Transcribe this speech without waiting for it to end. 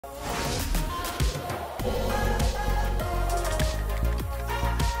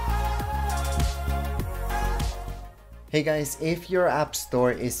Hey guys, if your app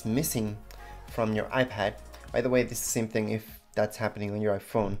store is missing from your iPad, by the way, this is the same thing if that's happening on your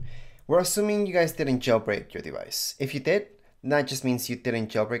iPhone, we're assuming you guys didn't jailbreak your device. If you did, that just means you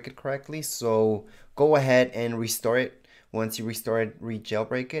didn't jailbreak it correctly, so go ahead and restore it. Once you restore it,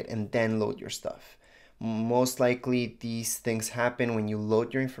 re-jailbreak it, and then load your stuff. Most likely these things happen when you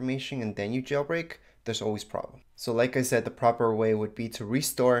load your information and then you jailbreak. There's always problem. So like I said, the proper way would be to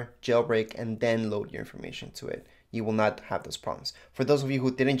restore, jailbreak, and then load your information to it. You will not have those problems. For those of you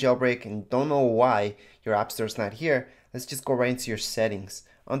who didn't jailbreak and don't know why your app store is not here, let's just go right into your settings.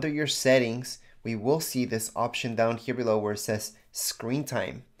 Under your settings, we will see this option down here below where it says screen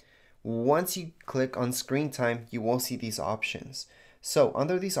time. Once you click on screen time, you will see these options. So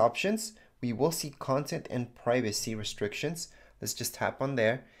under these options, we will see content and privacy restrictions. Let's just tap on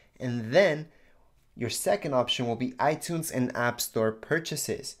there. And then your second option will be iTunes and App Store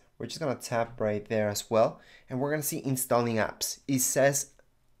purchases. We're just gonna tap right there as well. And we're gonna see installing apps. It says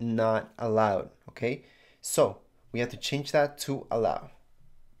not allowed, okay? So we have to change that to allow.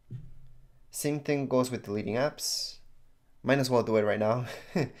 Same thing goes with deleting apps. Might as well do it right now.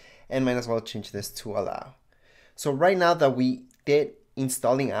 And might as well change this to allow. So right now that we did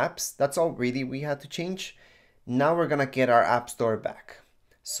installing apps, that's all really we had to change. Now we're gonna get our app store back.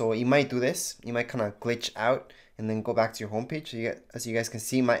 So you might do this, you might kind of glitch out and then go back to your homepage. As you guys can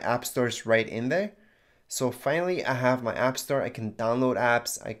see, my app store is right in there. So finally I have my app store. I can download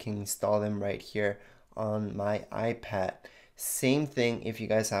apps, I can install them right here on my iPad. Same thing if you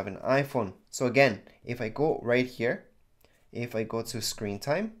guys have an iPhone. So again, if I go right here, if I go to screen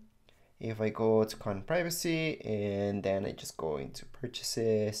time, if I go to content privacy, and then I just go into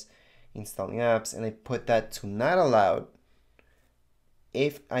purchases, installing apps, and I put that to not allowed.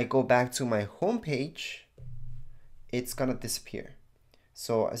 If I go back to my home page, it's gonna disappear.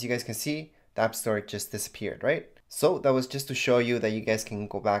 So as you guys can see, the App Store just disappeared, right? So that was just to show you that you guys can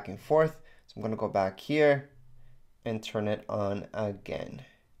go back and forth. So I'm gonna go back here and turn it on again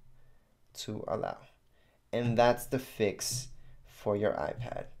to allow. And that's the fix for your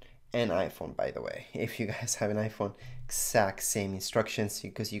iPad and iPhone, by the way. If you guys have an iPhone, exact same instructions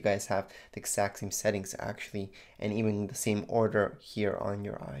because you guys have the exact same settings actually, and even the same order here on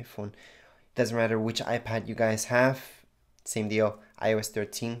your iPhone. Doesn't matter which iPad you guys have, same deal, iOS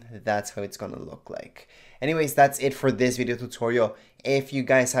 13, that's how it's gonna look like. Anyways, that's it for this video tutorial. If you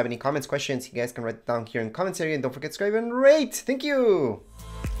guys have any comments, questions, you guys can write it down here in the comments area, and don't forget to subscribe and rate. Thank you!